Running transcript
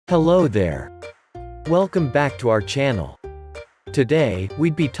Hello there. Welcome back to our channel. Today,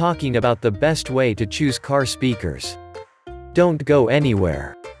 we'd be talking about the best way to choose car speakers. Don't go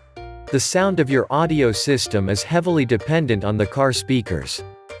anywhere. The sound of your audio system is heavily dependent on the car speakers.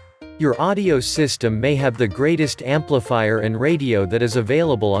 Your audio system may have the greatest amplifier and radio that is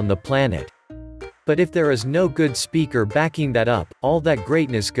available on the planet. But if there is no good speaker backing that up, all that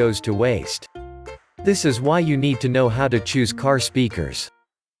greatness goes to waste. This is why you need to know how to choose car speakers.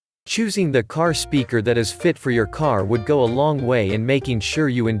 Choosing the car speaker that is fit for your car would go a long way in making sure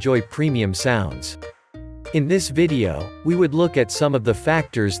you enjoy premium sounds. In this video, we would look at some of the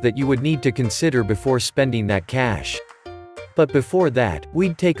factors that you would need to consider before spending that cash. But before that,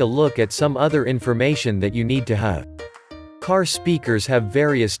 we'd take a look at some other information that you need to have. Car speakers have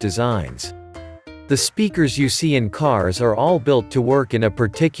various designs. The speakers you see in cars are all built to work in a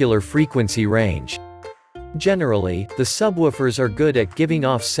particular frequency range. Generally, the subwoofers are good at giving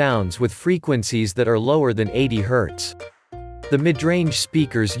off sounds with frequencies that are lower than 80 Hz. The mid-range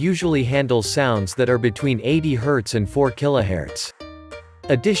speakers usually handle sounds that are between 80 Hz and 4 kHz.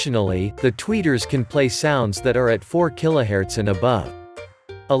 Additionally, the tweeters can play sounds that are at 4 kHz and above.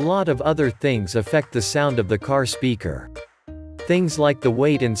 A lot of other things affect the sound of the car speaker. Things like the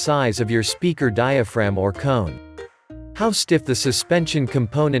weight and size of your speaker diaphragm or cone. How stiff the suspension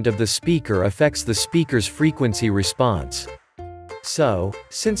component of the speaker affects the speaker's frequency response. So,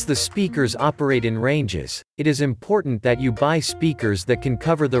 since the speakers operate in ranges, it is important that you buy speakers that can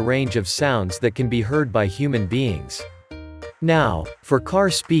cover the range of sounds that can be heard by human beings. Now, for car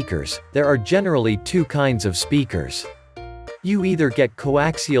speakers, there are generally two kinds of speakers. You either get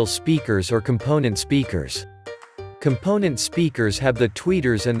coaxial speakers or component speakers. Component speakers have the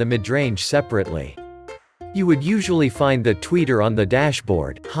tweeters and the midrange separately. You would usually find the tweeter on the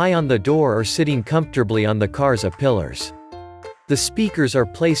dashboard, high on the door or sitting comfortably on the car's pillars. The speakers are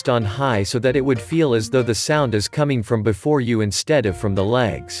placed on high so that it would feel as though the sound is coming from before you instead of from the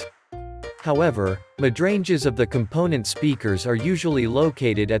legs. However, midranges of the component speakers are usually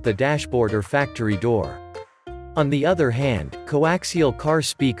located at the dashboard or factory door. On the other hand, coaxial car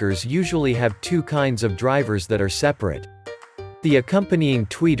speakers usually have two kinds of drivers that are separate. The accompanying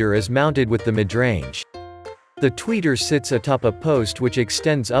tweeter is mounted with the midrange. The tweeter sits atop a post which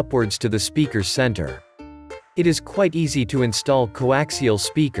extends upwards to the speaker's center. It is quite easy to install coaxial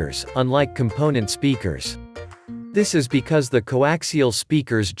speakers, unlike component speakers. This is because the coaxial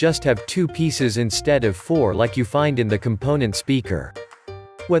speakers just have two pieces instead of four like you find in the component speaker.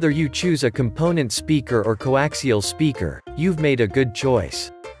 Whether you choose a component speaker or coaxial speaker, you've made a good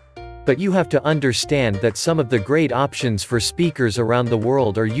choice. But you have to understand that some of the great options for speakers around the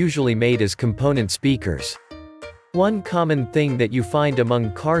world are usually made as component speakers. One common thing that you find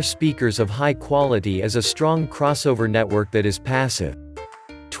among car speakers of high quality is a strong crossover network that is passive.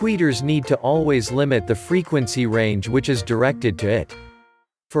 Tweeters need to always limit the frequency range which is directed to it.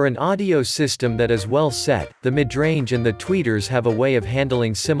 For an audio system that is well set, the midrange and the tweeters have a way of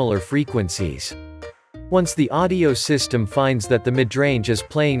handling similar frequencies. Once the audio system finds that the midrange is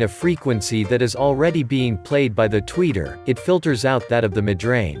playing a frequency that is already being played by the tweeter, it filters out that of the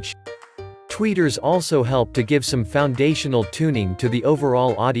midrange. Tweeters also help to give some foundational tuning to the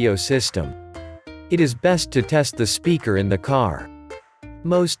overall audio system. It is best to test the speaker in the car.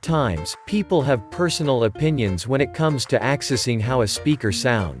 Most times, people have personal opinions when it comes to accessing how a speaker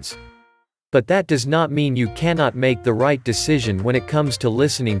sounds. But that does not mean you cannot make the right decision when it comes to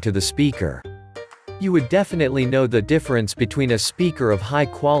listening to the speaker. You would definitely know the difference between a speaker of high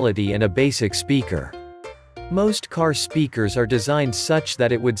quality and a basic speaker. Most car speakers are designed such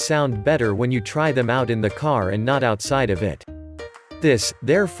that it would sound better when you try them out in the car and not outside of it. This,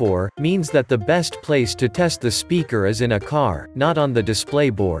 therefore, means that the best place to test the speaker is in a car, not on the display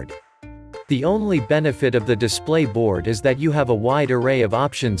board. The only benefit of the display board is that you have a wide array of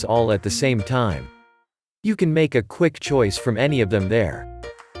options all at the same time. You can make a quick choice from any of them there.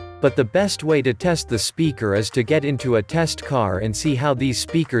 But the best way to test the speaker is to get into a test car and see how these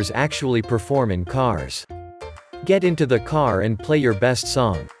speakers actually perform in cars. Get into the car and play your best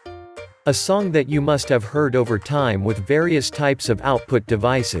song. A song that you must have heard over time with various types of output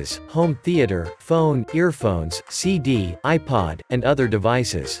devices, home theater, phone, earphones, CD, iPod, and other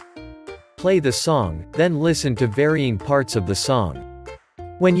devices. Play the song, then listen to varying parts of the song.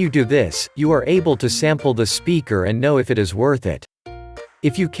 When you do this, you are able to sample the speaker and know if it is worth it.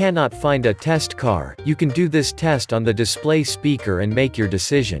 If you cannot find a test car, you can do this test on the display speaker and make your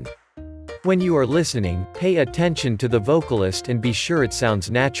decision. When you are listening, pay attention to the vocalist and be sure it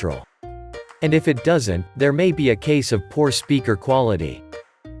sounds natural. And if it doesn't, there may be a case of poor speaker quality.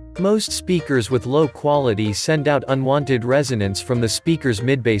 Most speakers with low quality send out unwanted resonance from the speaker's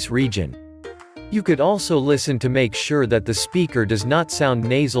midbass region. You could also listen to make sure that the speaker does not sound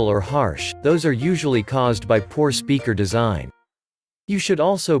nasal or harsh, those are usually caused by poor speaker design. You should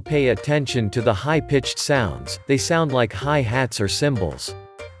also pay attention to the high-pitched sounds, they sound like hi-hats or cymbals.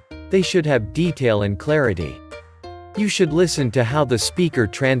 They should have detail and clarity. You should listen to how the speaker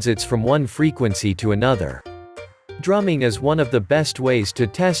transits from one frequency to another. Drumming is one of the best ways to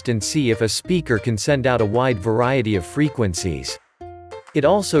test and see if a speaker can send out a wide variety of frequencies. It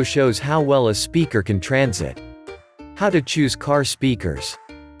also shows how well a speaker can transit. How to choose car speakers.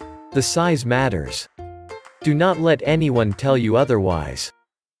 The size matters. Do not let anyone tell you otherwise.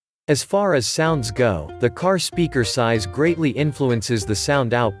 As far as sounds go, the car speaker size greatly influences the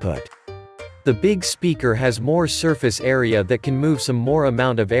sound output. The big speaker has more surface area that can move some more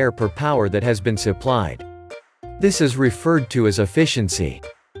amount of air per power that has been supplied. This is referred to as efficiency.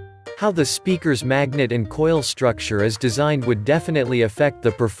 How the speaker's magnet and coil structure is designed would definitely affect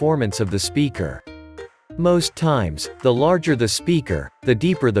the performance of the speaker. Most times, the larger the speaker, the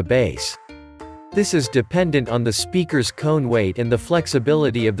deeper the bass. This is dependent on the speaker's cone weight and the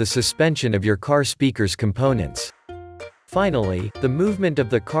flexibility of the suspension of your car speaker's components. Finally, the movement of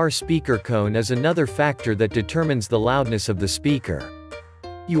the car speaker cone is another factor that determines the loudness of the speaker.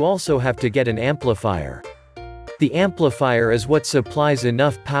 You also have to get an amplifier. The amplifier is what supplies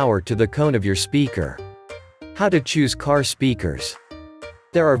enough power to the cone of your speaker. How to choose car speakers.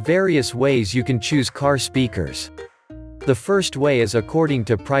 There are various ways you can choose car speakers. The first way is according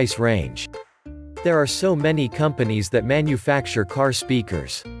to price range. There are so many companies that manufacture car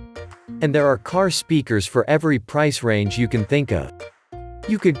speakers. And there are car speakers for every price range you can think of.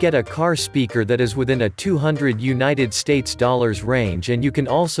 You could get a car speaker that is within a $200 range, and you can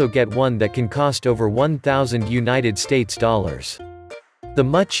also get one that can cost over $1,000. The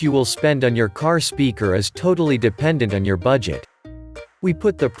much you will spend on your car speaker is totally dependent on your budget. We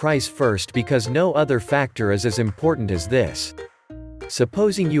put the price first because no other factor is as important as this.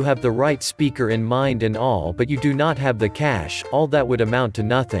 Supposing you have the right speaker in mind and all, but you do not have the cash, all that would amount to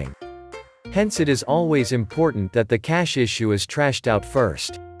nothing. Hence it is always important that the cash issue is trashed out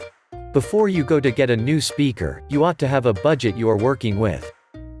first. Before you go to get a new speaker, you ought to have a budget you are working with.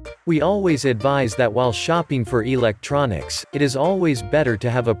 We always advise that while shopping for electronics, it is always better to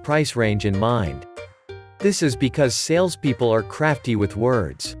have a price range in mind. This is because salespeople are crafty with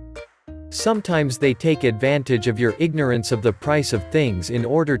words. Sometimes they take advantage of your ignorance of the price of things in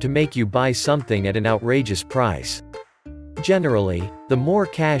order to make you buy something at an outrageous price. Generally, the more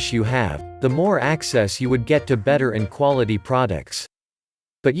cash you have, the more access you would get to better and quality products.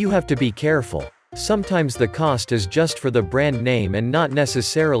 But you have to be careful. Sometimes the cost is just for the brand name and not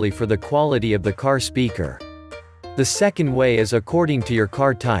necessarily for the quality of the car speaker. The second way is according to your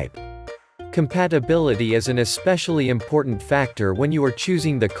car type. Compatibility is an especially important factor when you are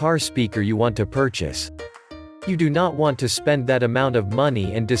choosing the car speaker you want to purchase. You do not want to spend that amount of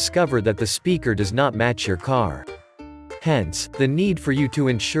money and discover that the speaker does not match your car. Hence, the need for you to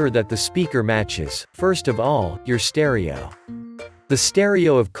ensure that the speaker matches, first of all, your stereo. The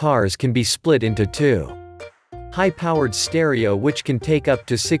stereo of cars can be split into two. High-powered stereo which can take up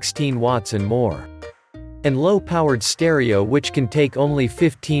to 16 watts and more. And low-powered stereo which can take only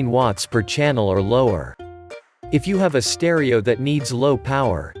 15 watts per channel or lower. If you have a stereo that needs low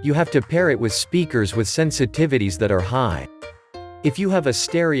power, you have to pair it with speakers with sensitivities that are high. If you have a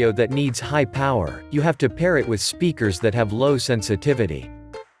stereo that needs high power, you have to pair it with speakers that have low sensitivity.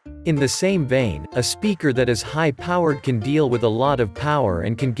 In the same vein, a speaker that is high-powered can deal with a lot of power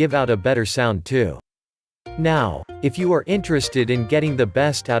and can give out a better sound too. Now, if you are interested in getting the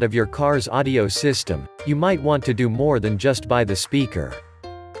best out of your car's audio system, you might want to do more than just buy the speaker.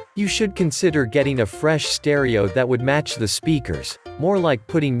 You should consider getting a fresh stereo that would match the speakers, more like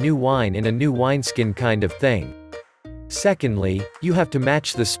putting new wine in a new wineskin kind of thing. Secondly, you have to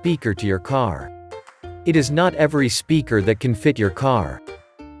match the speaker to your car. It is not every speaker that can fit your car.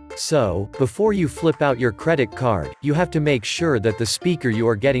 So, before you flip out your credit card, you have to make sure that the speaker you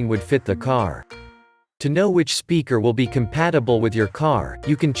are getting would fit the car. To know which speaker will be compatible with your car,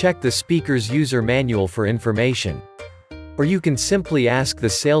 you can check the speaker's user manual for information. Or you can simply ask the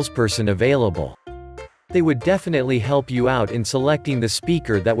salesperson available. They would definitely help you out in selecting the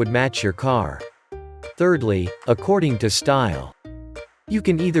speaker that would match your car. Thirdly, according to style. You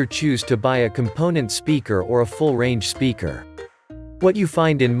can either choose to buy a component speaker or a full-range speaker. What you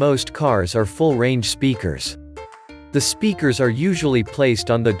find in most cars are full-range speakers. The speakers are usually placed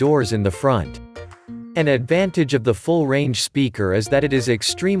on the doors in the front. An advantage of the full-range speaker is that it is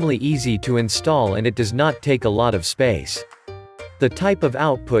extremely easy to install and it does not take a lot of space. The type of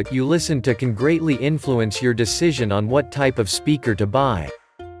output you listen to can greatly influence your decision on what type of speaker to buy.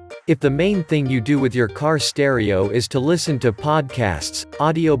 If the main thing you do with your car stereo is to listen to podcasts,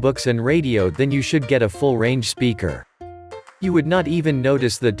 audiobooks and radio, then you should get a full-range speaker. You would not even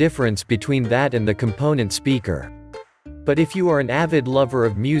notice the difference between that and the component speaker. But if you are an avid lover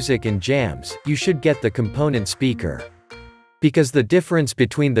of music and jams, you should get the component speaker. Because the difference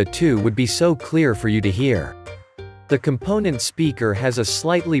between the two would be so clear for you to hear. The component speaker has a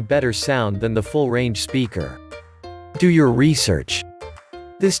slightly better sound than the full-range speaker. Do your research.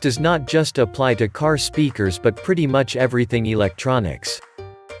 This does not just apply to car speakers but pretty much everything electronics.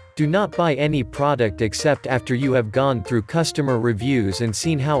 Do not buy any product except after you have gone through customer reviews and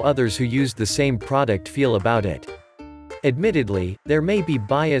seen how others who used the same product feel about it. Admittedly, there may be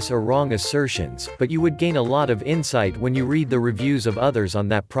bias or wrong assertions, but you would gain a lot of insight when you read the reviews of others on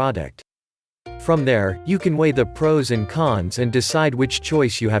that product. From there, you can weigh the pros and cons and decide which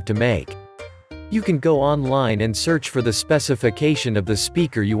choice you have to make. You can go online and search for the specification of the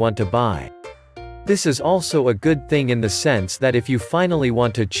speaker you want to buy. This is also a good thing in the sense that if you finally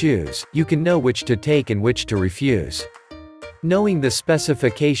want to choose, you can know which to take and which to refuse. Knowing the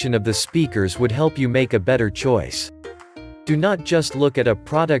specification of the speakers would help you make a better choice. Do not just look at a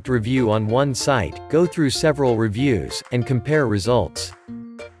product review on one site, go through several reviews, and compare results.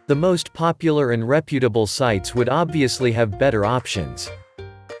 The most popular and reputable sites would obviously have better options.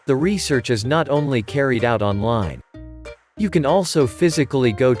 The research is not only carried out online. You can also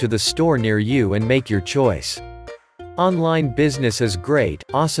physically go to the store near you and make your choice. Online business is great,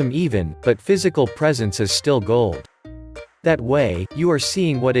 awesome even, but physical presence is still gold. That way, you are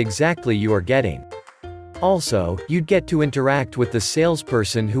seeing what exactly you are getting. Also, you'd get to interact with the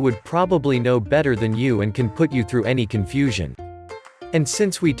salesperson who would probably know better than you and can put you through any confusion. And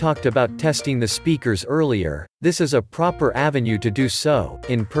since we talked about testing the speakers earlier, this is a proper avenue to do so,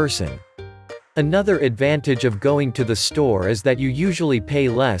 in person. Another advantage of going to the store is that you usually pay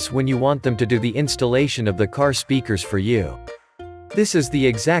less when you want them to do the installation of the car speakers for you. This is the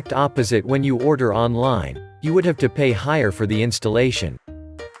exact opposite when you order online. You would have to pay higher for the installation.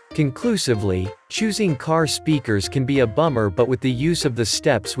 Conclusively, choosing car speakers can be a bummer, but with the use of the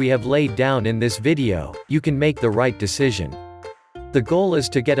steps we have laid down in this video, you can make the right decision. The goal is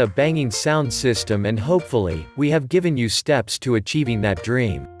to get a banging sound system, and hopefully, we have given you steps to achieving that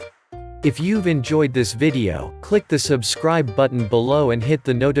dream. If you've enjoyed this video, click the subscribe button below and hit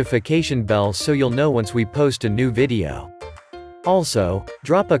the notification bell so you'll know once we post a new video. Also,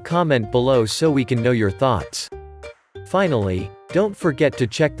 drop a comment below so we can know your thoughts. Finally, don't forget to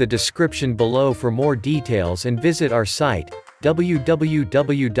check the description below for more details and visit our site,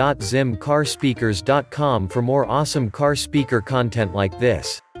 www.zimcarspeakers.com, for more awesome car speaker content like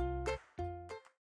this.